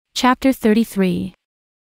Chapter 33.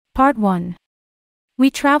 Part 1.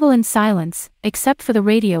 We travel in silence, except for the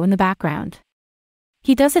radio in the background.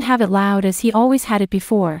 He doesn't have it loud as he always had it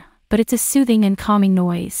before, but it's a soothing and calming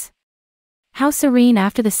noise. How serene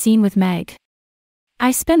after the scene with Meg.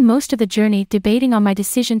 I spend most of the journey debating on my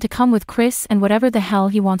decision to come with Chris and whatever the hell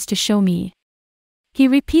he wants to show me. He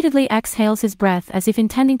repeatedly exhales his breath as if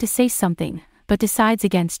intending to say something, but decides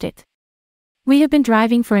against it. We have been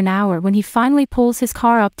driving for an hour when he finally pulls his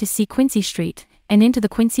car up to see Quincy Street, and into the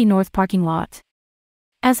Quincy North parking lot.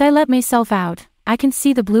 As I let myself out, I can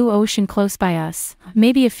see the blue ocean close by us,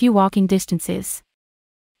 maybe a few walking distances.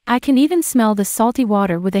 I can even smell the salty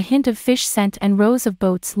water with a hint of fish scent and rows of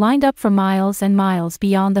boats lined up for miles and miles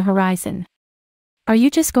beyond the horizon. Are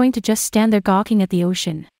you just going to stand there gawking at the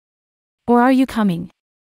ocean? Or are you coming?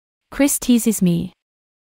 Chris teases me.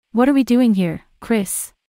 What are we doing here,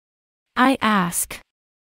 Chris? I ask.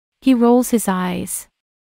 He rolls his eyes.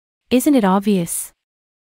 Isn't it obvious?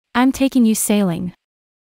 I'm taking you sailing.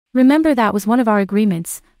 Remember that was one of our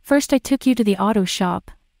agreements. First I took you to the auto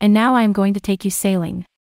shop, and now I am going to take you sailing.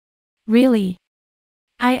 Really?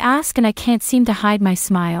 I ask and I can't seem to hide my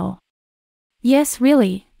smile. Yes,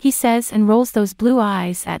 really, he says and rolls those blue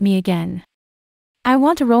eyes at me again. I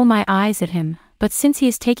want to roll my eyes at him, but since he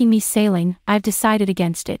is taking me sailing, I've decided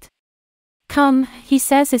against it. Come, he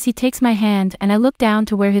says as he takes my hand and I look down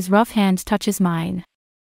to where his rough hand touches mine.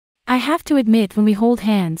 I have to admit when we hold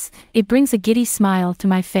hands, it brings a giddy smile to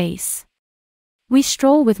my face. We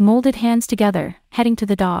stroll with molded hands together, heading to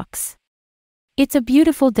the docks. It's a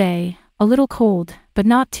beautiful day, a little cold, but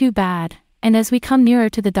not too bad, and as we come nearer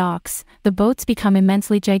to the docks, the boats become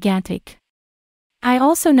immensely gigantic. I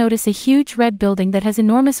also notice a huge red building that has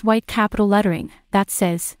enormous white capital lettering that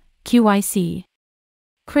says, QIC.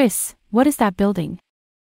 Chris, what is that building?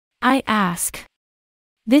 I ask.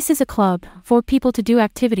 This is a club for people to do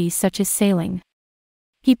activities such as sailing.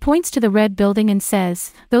 He points to the red building and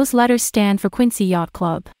says, those letters stand for Quincy Yacht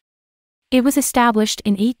Club. It was established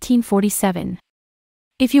in 1847.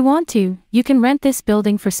 If you want to, you can rent this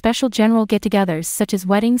building for special general get-togethers such as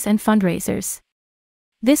weddings and fundraisers.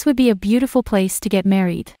 This would be a beautiful place to get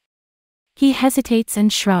married. He hesitates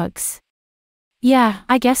and shrugs. Yeah,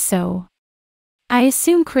 I guess so. I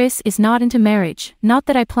assume Chris is not into marriage, not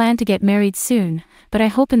that I plan to get married soon, but I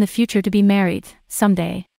hope in the future to be married,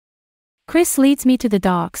 someday. Chris leads me to the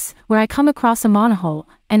docks, where I come across a monohull,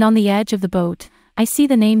 and on the edge of the boat, I see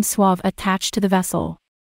the name Suave attached to the vessel.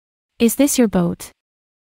 Is this your boat?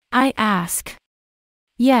 I ask.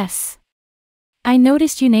 Yes. I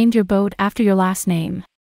noticed you named your boat after your last name.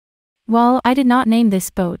 Well, I did not name this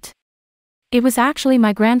boat. It was actually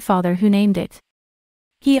my grandfather who named it.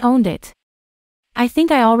 He owned it. I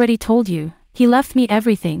think I already told you, he left me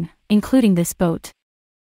everything, including this boat.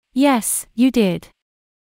 Yes, you did.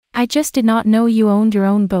 I just did not know you owned your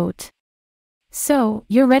own boat. So,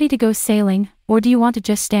 you're ready to go sailing, or do you want to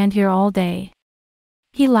just stand here all day?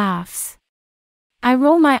 He laughs. I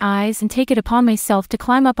roll my eyes and take it upon myself to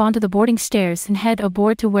climb up onto the boarding stairs and head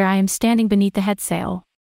aboard to where I am standing beneath the headsail.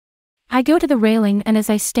 I go to the railing and as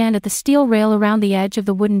I stand at the steel rail around the edge of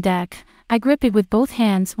the wooden deck, I grip it with both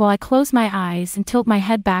hands while I close my eyes and tilt my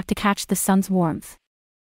head back to catch the sun's warmth.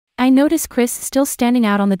 I notice Chris still standing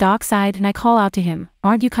out on the dockside and I call out to him,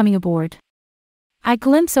 "Aren't you coming aboard?" I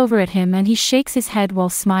glimpse over at him and he shakes his head while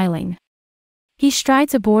smiling. He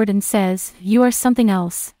strides aboard and says, "You are something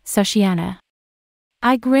else, Sushiana."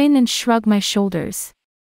 I grin and shrug my shoulders.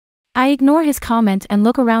 I ignore his comment and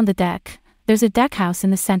look around the deck. There's a deckhouse in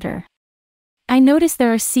the center. I notice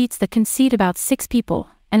there are seats that can seat about 6 people,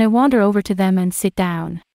 and I wander over to them and sit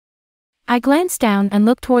down. I glance down and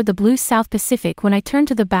look toward the blue South Pacific when I turn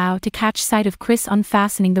to the bow to catch sight of Chris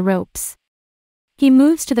unfastening the ropes. He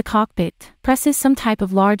moves to the cockpit, presses some type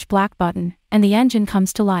of large black button, and the engine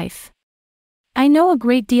comes to life. I know a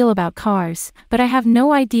great deal about cars, but I have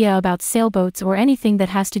no idea about sailboats or anything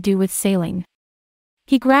that has to do with sailing.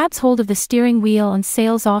 He grabs hold of the steering wheel and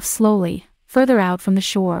sails off slowly, further out from the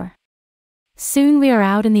shore. Soon we are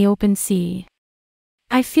out in the open sea.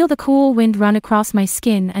 I feel the cool wind run across my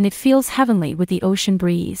skin and it feels heavenly with the ocean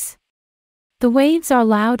breeze. The waves are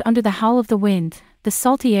loud under the howl of the wind, the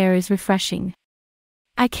salty air is refreshing.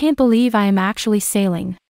 I can't believe I am actually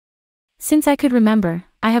sailing. Since I could remember,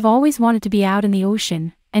 I have always wanted to be out in the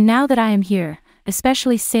ocean, and now that I am here,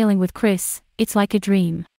 especially sailing with Chris, it's like a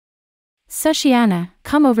dream. Sushiana,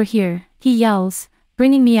 come over here, he yells,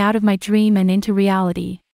 bringing me out of my dream and into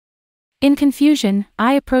reality. In confusion,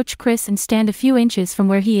 I approach Chris and stand a few inches from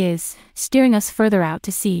where he is, steering us further out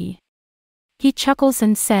to sea. He chuckles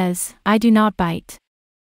and says, "I do not bite.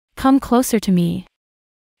 Come closer to me."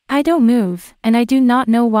 I don't move, and I do not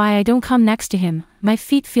know why I don't come next to him. My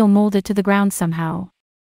feet feel molded to the ground somehow.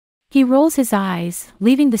 He rolls his eyes,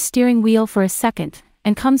 leaving the steering wheel for a second,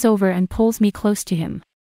 and comes over and pulls me close to him.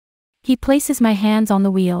 He places my hands on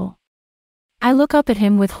the wheel. I look up at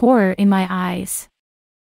him with horror in my eyes.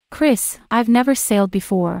 Chris, I've never sailed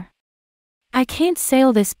before. I can't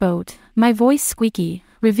sail this boat, my voice squeaky,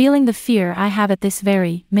 revealing the fear I have at this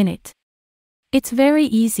very minute. It's very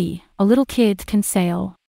easy, a little kid can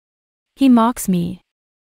sail. He mocks me.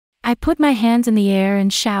 I put my hands in the air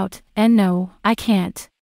and shout, and no, I can't.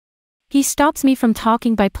 He stops me from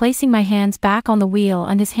talking by placing my hands back on the wheel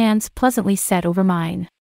and his hands pleasantly set over mine.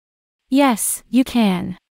 Yes, you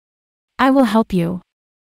can. I will help you.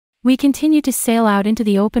 We continue to sail out into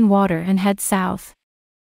the open water and head south.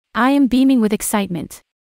 I am beaming with excitement.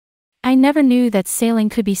 I never knew that sailing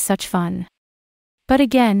could be such fun. But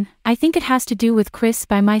again, I think it has to do with Chris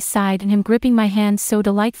by my side and him gripping my hands so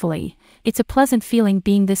delightfully. It's a pleasant feeling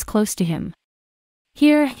being this close to him.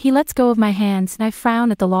 Here, he lets go of my hands and I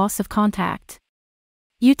frown at the loss of contact.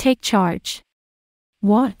 You take charge.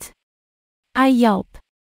 What? I yelp.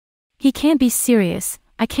 He can't be serious,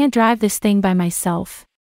 I can't drive this thing by myself.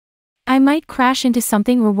 I might crash into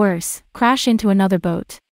something or worse, crash into another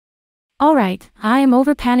boat. Alright, I am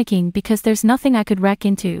over panicking because there's nothing I could wreck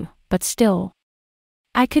into, but still.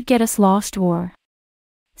 I could get us lost or...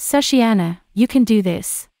 Sushiana, you can do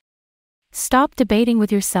this. Stop debating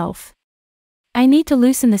with yourself. I need to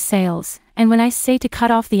loosen the sails, and when I say to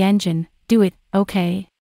cut off the engine, do it, okay?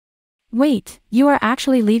 Wait, you are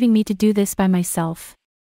actually leaving me to do this by myself.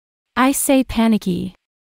 I say panicky.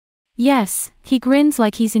 Yes, he grins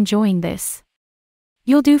like he's enjoying this.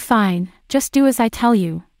 You'll do fine, just do as I tell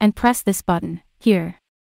you, and press this button, here.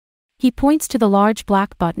 He points to the large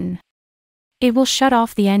black button. It will shut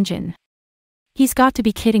off the engine. He's got to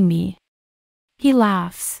be kidding me. He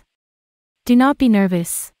laughs. Do not be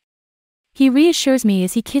nervous. He reassures me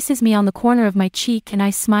as he kisses me on the corner of my cheek and I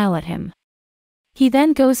smile at him. He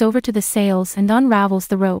then goes over to the sails and unravels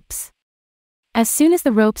the ropes. As soon as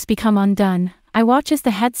the ropes become undone, I watch as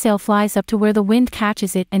the headsail flies up to where the wind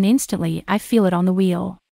catches it and instantly I feel it on the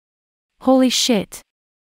wheel. Holy shit.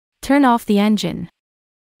 Turn off the engine.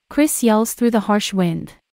 Chris yells through the harsh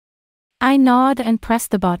wind. I nod and press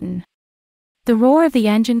the button. The roar of the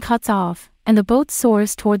engine cuts off, and the boat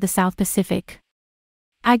soars toward the South Pacific.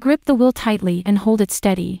 I grip the wheel tightly and hold it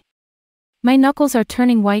steady. My knuckles are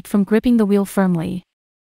turning white from gripping the wheel firmly.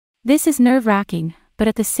 This is nerve-wracking, but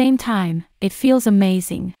at the same time, it feels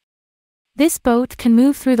amazing. This boat can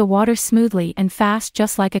move through the water smoothly and fast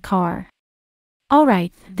just like a car.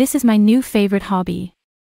 Alright, this is my new favorite hobby.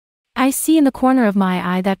 I see in the corner of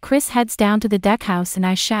my eye that Chris heads down to the deckhouse and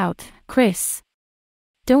I shout, Chris.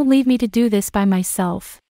 Don't leave me to do this by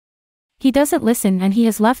myself. He doesn't listen and he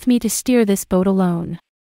has left me to steer this boat alone.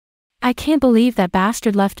 I can't believe that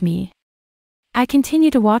bastard left me. I continue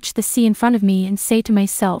to watch the sea in front of me and say to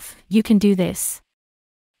myself, you can do this.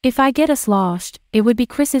 If I get us lost, it would be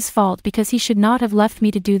Chris's fault because he should not have left me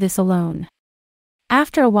to do this alone.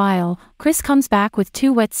 After a while, Chris comes back with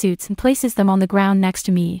 2 wetsuits and places them on the ground next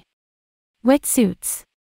to me. Wetsuits.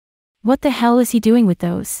 What the hell is he doing with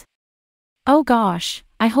those? Oh gosh,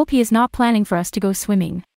 I hope he is not planning for us to go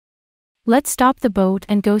swimming. Let's stop the boat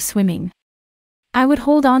and go swimming. I would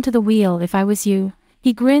hold on to the wheel if I was you.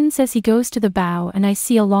 He grins as he goes to the bow and I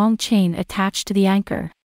see a long chain attached to the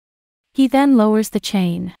anchor. He then lowers the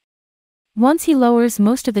chain. Once he lowers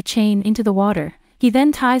most of the chain into the water, he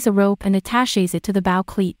then ties a rope and attaches it to the bow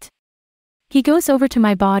cleat. He goes over to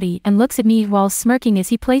my body and looks at me while smirking as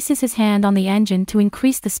he places his hand on the engine to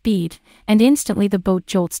increase the speed, and instantly the boat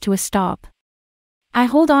jolts to a stop. I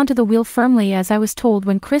hold onto the wheel firmly as I was told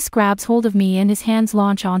when Chris grabs hold of me and his hands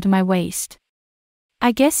launch onto my waist.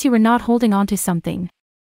 I guess you were not holding onto something.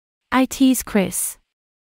 I tease Chris.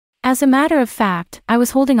 As a matter of fact, I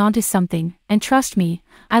was holding onto something, and trust me,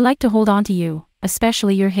 I like to hold onto you,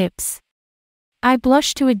 especially your hips. I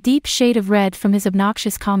blush to a deep shade of red from his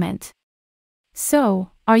obnoxious comment.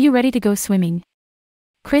 So, are you ready to go swimming?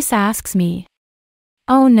 Chris asks me.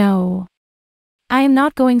 Oh no. I am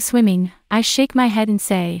not going swimming, I shake my head and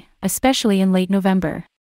say, especially in late November.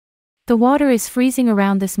 The water is freezing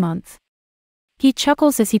around this month. He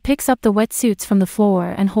chuckles as he picks up the wetsuits from the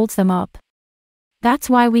floor and holds them up. That's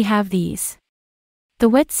why we have these. The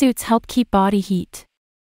wetsuits help keep body heat.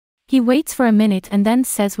 He waits for a minute and then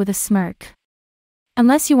says with a smirk.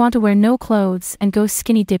 Unless you want to wear no clothes and go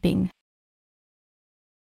skinny dipping.